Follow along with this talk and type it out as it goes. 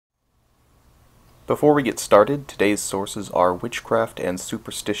Before we get started, today's sources are Witchcraft and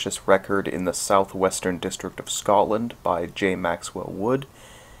Superstitious Record in the Southwestern District of Scotland by J. Maxwell Wood,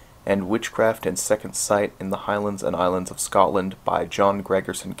 and Witchcraft and Second Sight in the Highlands and Islands of Scotland by John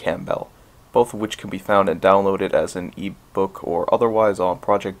Gregorson Campbell, both of which can be found and downloaded as an eBook or otherwise on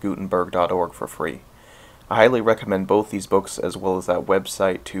projectgutenberg.org for free. I highly recommend both these books as well as that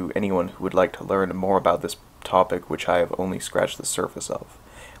website to anyone who would like to learn more about this topic, which I have only scratched the surface of.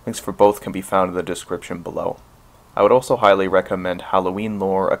 Links for both can be found in the description below. I would also highly recommend Halloween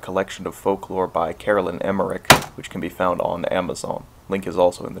Lore, a collection of folklore by Carolyn Emerick, which can be found on Amazon. Link is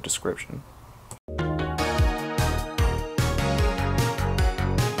also in the description.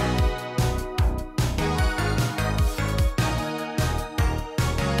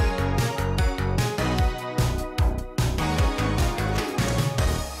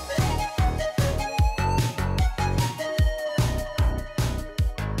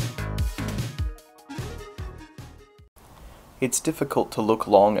 It's difficult to look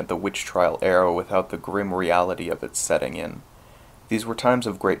long at the witch trial era without the grim reality of it setting in. These were times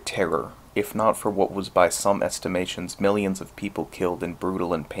of great terror, if not for what was by some estimations millions of people killed in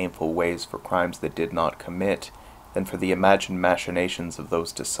brutal and painful ways for crimes they did not commit, then for the imagined machinations of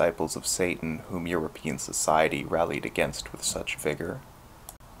those disciples of Satan whom European society rallied against with such vigor.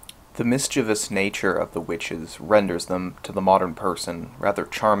 The mischievous nature of the witches renders them, to the modern person, rather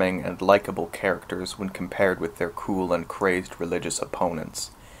charming and likable characters when compared with their cruel and crazed religious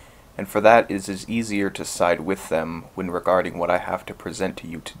opponents, and for that it is easier to side with them when regarding what I have to present to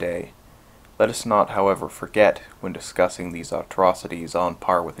you today. Let us not, however, forget, when discussing these atrocities on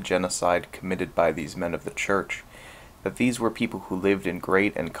par with genocide committed by these men of the Church, that these were people who lived in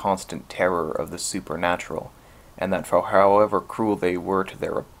great and constant terror of the supernatural, and that for however cruel they were to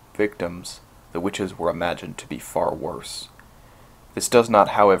their victims, the witches were imagined to be far worse. This does not,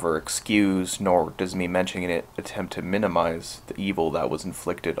 however, excuse, nor does me mentioning it attempt to minimize, the evil that was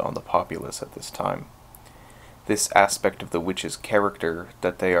inflicted on the populace at this time. This aspect of the witches' character,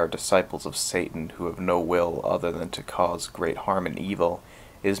 that they are disciples of Satan who have no will other than to cause great harm and evil,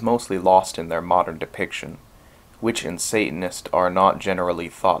 is mostly lost in their modern depiction. Witch and Satanist are not generally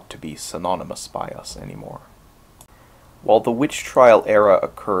thought to be synonymous by us anymore. While the witch trial era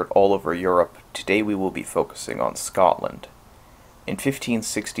occurred all over Europe, today we will be focusing on Scotland. In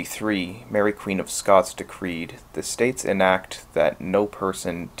 1563, Mary Queen of Scots decreed, "The states enact that no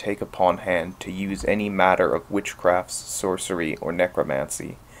person take upon hand to use any matter of witchcrafts, sorcery, or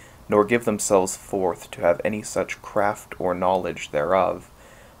necromancy, nor give themselves forth to have any such craft or knowledge thereof,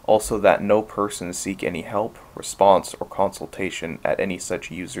 also that no person seek any help, response, or consultation at any such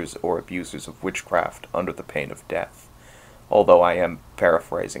users or abusers of witchcraft under the pain of death," although I am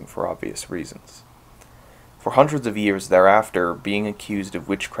paraphrasing for obvious reasons. For hundreds of years thereafter, being accused of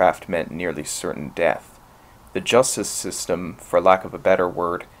witchcraft meant nearly certain death. The justice system, for lack of a better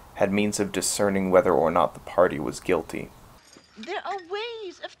word, had means of discerning whether or not the party was guilty. There are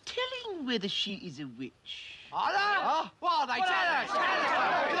ways of telling whether she is a witch.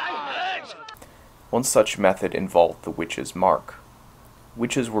 One such method involved the witch's mark.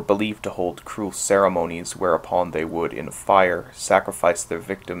 Witches were believed to hold cruel ceremonies whereupon they would, in a fire, sacrifice their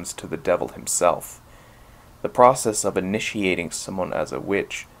victims to the devil himself. The process of initiating someone as a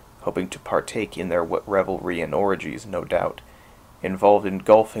witch, hoping to partake in their revelry and orgies, no doubt, involved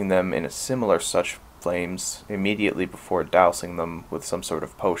engulfing them in a similar such flames immediately before dousing them with some sort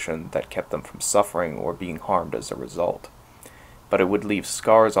of potion that kept them from suffering or being harmed as a result. But it would leave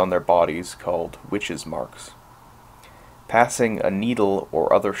scars on their bodies called witches' marks. Passing a needle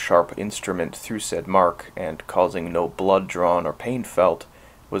or other sharp instrument through said mark, and causing no blood drawn or pain felt,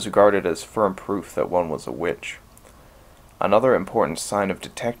 was regarded as firm proof that one was a witch. Another important sign of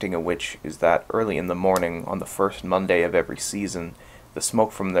detecting a witch is that early in the morning, on the first Monday of every season, the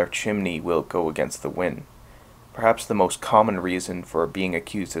smoke from their chimney will go against the wind. Perhaps the most common reason for being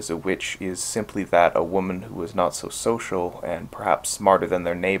accused as a witch is simply that a woman who was not so social, and perhaps smarter than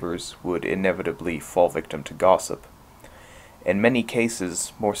their neighbors, would inevitably fall victim to gossip. In many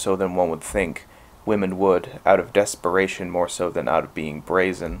cases, more so than one would think, women would, out of desperation more so than out of being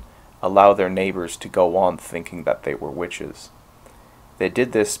brazen, allow their neighbors to go on thinking that they were witches. They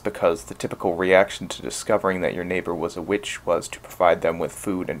did this because the typical reaction to discovering that your neighbor was a witch was to provide them with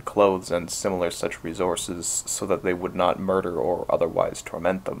food and clothes and similar such resources so that they would not murder or otherwise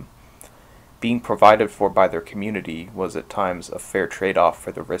torment them. Being provided for by their community was at times a fair trade-off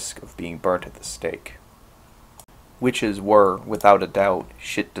for the risk of being burnt at the stake. Witches were, without a doubt,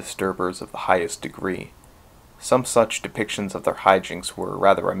 shit disturbers of the highest degree. Some such depictions of their hijinks were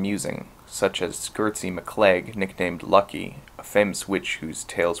rather amusing, such as Gertzie MacClegg, nicknamed Lucky, a famous witch whose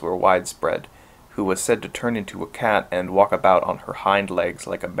tales were widespread, who was said to turn into a cat and walk about on her hind legs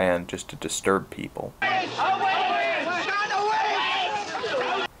like a man just to disturb people.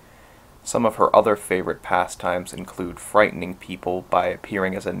 Some of her other favorite pastimes include frightening people by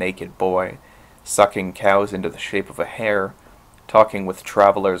appearing as a naked boy, sucking cows into the shape of a hare, talking with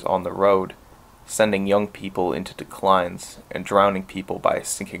travelers on the road, sending young people into declines, and drowning people by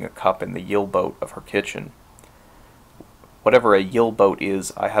sinking a cup in the yill boat of her kitchen. Whatever a yill boat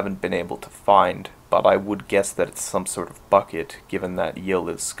is, I haven't been able to find, but I would guess that it's some sort of bucket, given that yill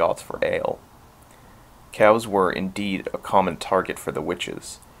is Scots for ale. Cows were indeed a common target for the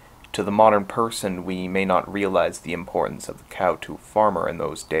witches. To the modern person, we may not realize the importance of the cow to a farmer in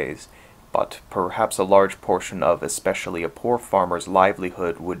those days, but perhaps a large portion of especially a poor farmer's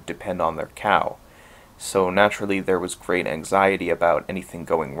livelihood would depend on their cow, so naturally there was great anxiety about anything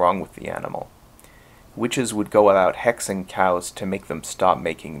going wrong with the animal. Witches would go about hexing cows to make them stop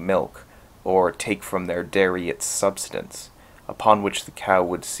making milk, or take from their dairy its substance, upon which the cow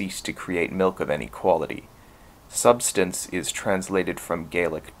would cease to create milk of any quality. Substance is translated from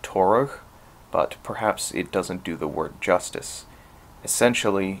Gaelic torach, but perhaps it doesn't do the word justice.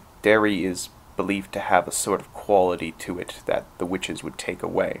 Essentially, dairy is believed to have a sort of quality to it that the witches would take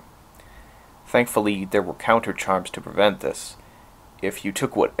away. Thankfully, there were counter-charms to prevent this. If you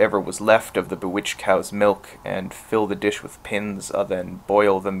took whatever was left of the bewitched cow's milk and fill the dish with pins, then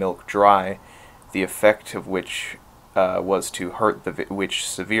boil the milk dry, the effect of which was to hurt the witch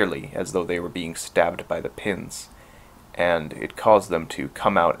severely, as though they were being stabbed by the pins, and it caused them to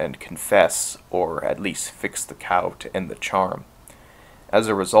come out and confess, or at least fix the cow to end the charm. As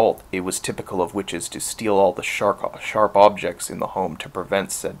a result, it was typical of witches to steal all the sharp objects in the home to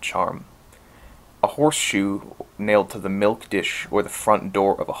prevent said charm. A horseshoe nailed to the milk dish or the front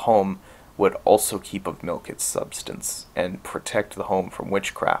door of a home would also keep of milk its substance, and protect the home from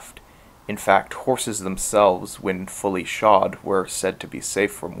witchcraft. In fact, horses themselves, when fully shod, were said to be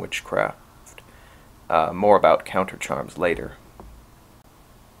safe from witchcraft. More about counter-charms later.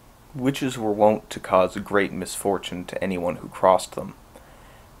 Witches were wont to cause great misfortune to anyone who crossed them.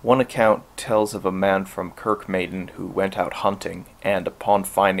 One account tells of a man from Kirkmaiden who went out hunting, and upon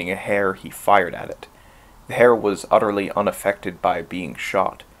finding a hare he fired at it. The hare was utterly unaffected by being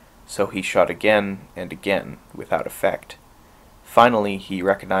shot, so he shot again and again, without effect. Finally, he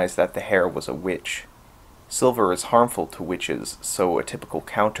recognized that the hare was a witch. Silver is harmful to witches, so a typical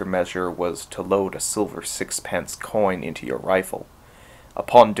countermeasure was to load a silver 6-pence coin into your rifle.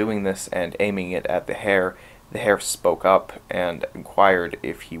 Upon doing this and aiming it at the hare spoke up and inquired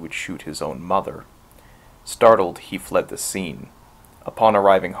if he would shoot his own mother. Startled, he fled the scene. Upon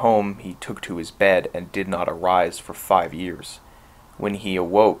arriving home, he took to his bed and did not arise for 5 years. When he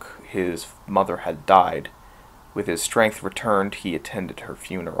awoke, his mother had died. With his strength returned, he attended her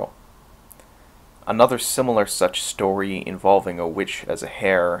funeral. Another similar such story involving a witch as a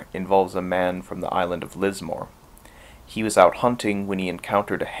hare involves a man from the island of Lismore. He was out hunting when he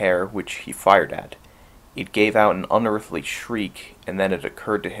encountered a hare which he fired at. It gave out an unearthly shriek, and then it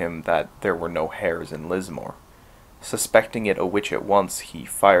occurred to him that there were no hares in Lismore. Suspecting it a witch at once, he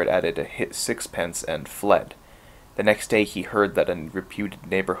fired at it a 6-pence and fled. The next day he heard that a reputed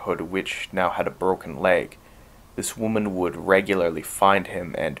neighborhood witch now had a broken leg. This woman would regularly find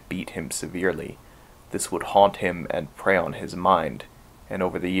him and beat him severely. This would haunt him and prey on his mind, and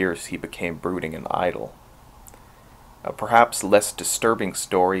over the years he became brooding and idle. A perhaps less disturbing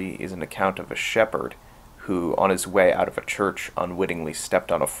story is an account of a shepherd who, on his way out of a church, unwittingly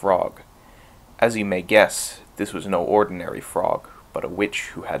stepped on a frog. As you may guess, this was no ordinary frog, but a witch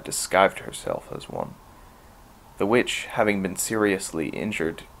who had disguised herself as one. The witch, having been seriously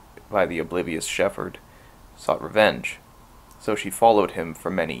injured by the oblivious shepherd, sought revenge, so she followed him for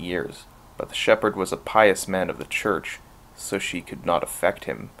many years, but the shepherd was a pious man of the church, so she could not affect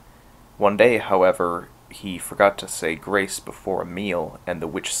him. One day, however, he forgot to say grace before a meal, and the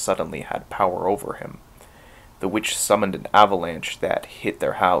witch suddenly had power over him. The witch summoned an avalanche that hit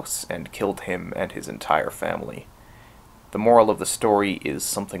their house and killed him and his entire family. The moral of the story is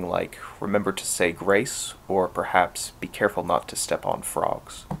something like, remember to say grace, or perhaps be careful not to step on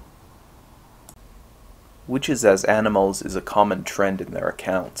frogs. Witches as animals is a common trend in their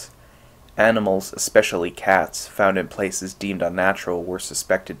accounts. Animals, especially cats, found in places deemed unnatural were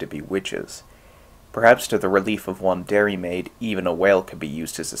suspected to be witches. Perhaps to the relief of one dairymaid, even a whale could be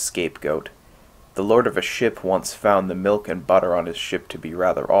used as a scapegoat. The lord of a ship once found the milk and butter on his ship to be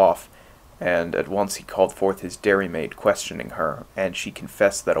rather off, and at once he called forth his dairymaid, questioning her, and she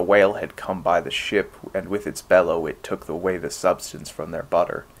confessed that a whale had come by the ship, and with its bellow it took away the substance from their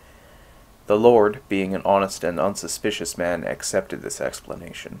butter. The lord, being an honest and unsuspicious man, accepted this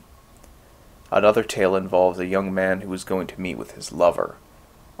explanation. Another tale involves a young man who was going to meet with his lover.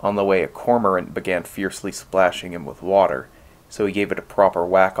 On the way, a cormorant began fiercely splashing him with water, so he gave it a proper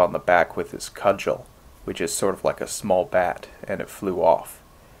whack on the back with his cudgel, which is sort of like a small bat, and it flew off.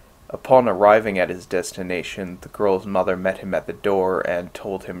 Upon arriving at his destination, the girl's mother met him at the door and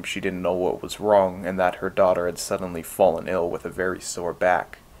told him she didn't know what was wrong and that her daughter had suddenly fallen ill with a very sore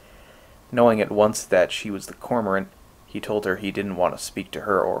back. Knowing at once that she was the cormorant, he told her he didn't want to speak to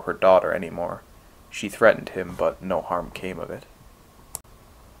her or her daughter anymore. She threatened him, but no harm came of it.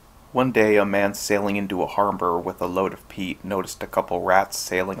 One day, a man sailing into a harbor with a load of peat noticed a couple rats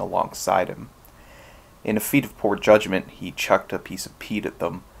sailing alongside him. In a feat of poor judgment, he chucked a piece of peat at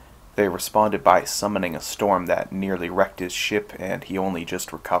them. They responded by summoning a storm that nearly wrecked his ship, and he only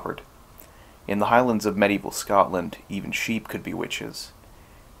just recovered. In the Highlands of medieval Scotland, even sheep could be witches.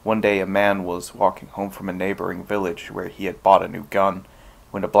 One day, a man was walking home from a neighboring village where he had bought a new gun,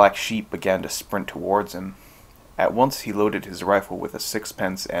 when a black sheep began to sprint towards him. At once he loaded his rifle with a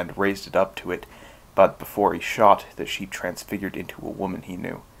sixpence and raised it up to it, but before he shot, the sheep transfigured into a woman he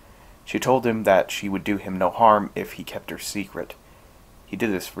knew. She told him that she would do him no harm if he kept her secret. He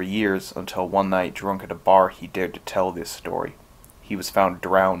did this for years, until one night, drunk at a bar, he dared to tell this story. He was found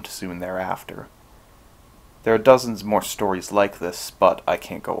drowned soon thereafter. There are dozens more stories like this, but I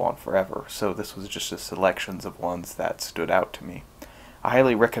can't go on forever, so this was just a selection of ones that stood out to me. I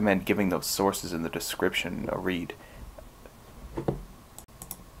highly recommend giving those sources in the description a read.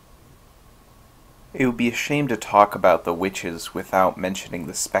 It would be a shame to talk about the witches without mentioning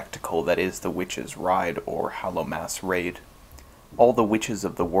the spectacle that is the witches' ride or Hallowmass raid. All the witches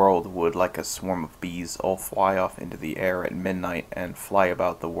of the world would, like a swarm of bees, all fly off into the air at midnight and fly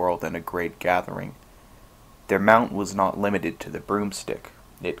about the world in a great gathering. Their mount was not limited to the broomstick.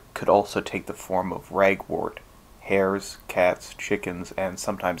 It could also take the form of ragwort, hares, cats, chickens, and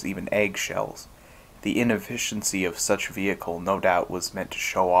sometimes even eggshells. The inefficiency of such vehicle no doubt was meant to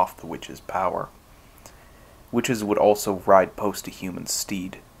show off the witch's power. Witches would also ride post a human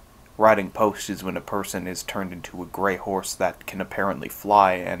steed. Riding post is when a person is turned into a gray horse that can apparently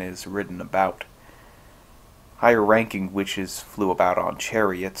fly and is ridden about. Higher-ranking witches flew about on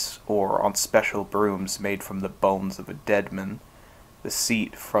chariots, or on special brooms made from the bones of a dead man, the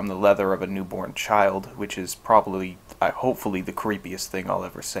seat from the leather of a newborn child, which is probably, hopefully, the creepiest thing I'll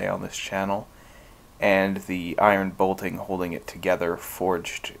ever say on this channel, and the iron bolting holding it together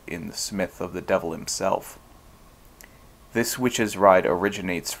forged in the smith of the devil himself. This witch's ride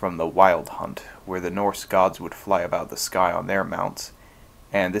originates from the Wild Hunt, where the Norse gods would fly about the sky on their mounts,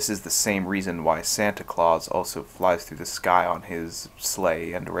 and this is the same reason why Santa Claus also flies through the sky on his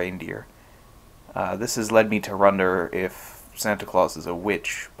sleigh and reindeer. This has led me to wonder if Santa Claus is a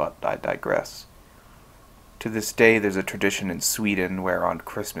witch, but I digress. To this day, there's a tradition in Sweden where on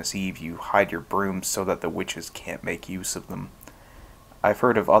Christmas Eve you hide your brooms so that the witches can't make use of them. I've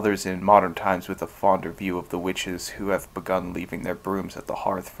heard of others in modern times with a fonder view of the witches who have begun leaving their brooms at the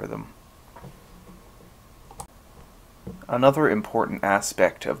hearth for them. Another important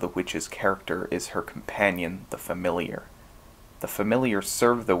aspect of the witch's character is her companion, the familiar. The familiar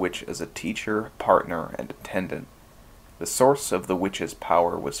served the witch as a teacher, partner, and attendant. The source of the witch's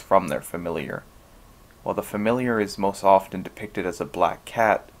power was from their familiar. While the familiar is most often depicted as a black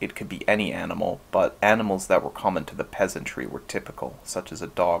cat, it could be any animal, but animals that were common to the peasantry were typical, such as a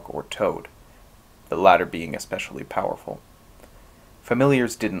dog or toad, the latter being especially powerful.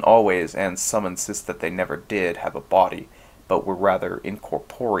 Familiars didn't always, and some insist that they never did, have a body, but were rather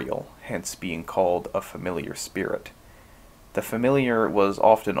incorporeal, hence being called a familiar spirit. The familiar was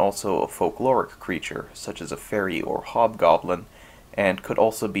often also a folkloric creature, such as a fairy or hobgoblin, and could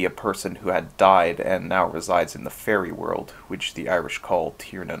also be a person who had died and now resides in the fairy world, which the Irish call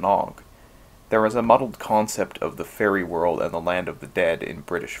Tír na nÓg. There is a muddled concept of the fairy world and the land of the dead in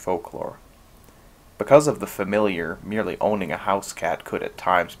British folklore. Because of the familiar, merely owning a house cat could at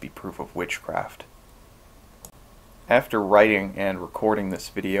times be proof of witchcraft. After writing and recording this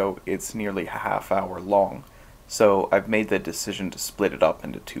video, it's nearly a half hour long, so I've made the decision to split it up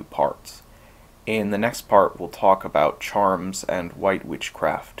into 2 parts. In the next part, we'll talk about charms and white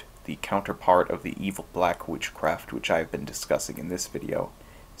witchcraft, the counterpart of the evil black witchcraft which I have been discussing in this video.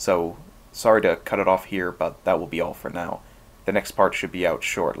 So, sorry to cut it off here, but that will be all for now. The next part should be out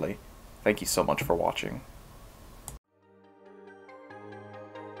shortly. Thank you so much for watching.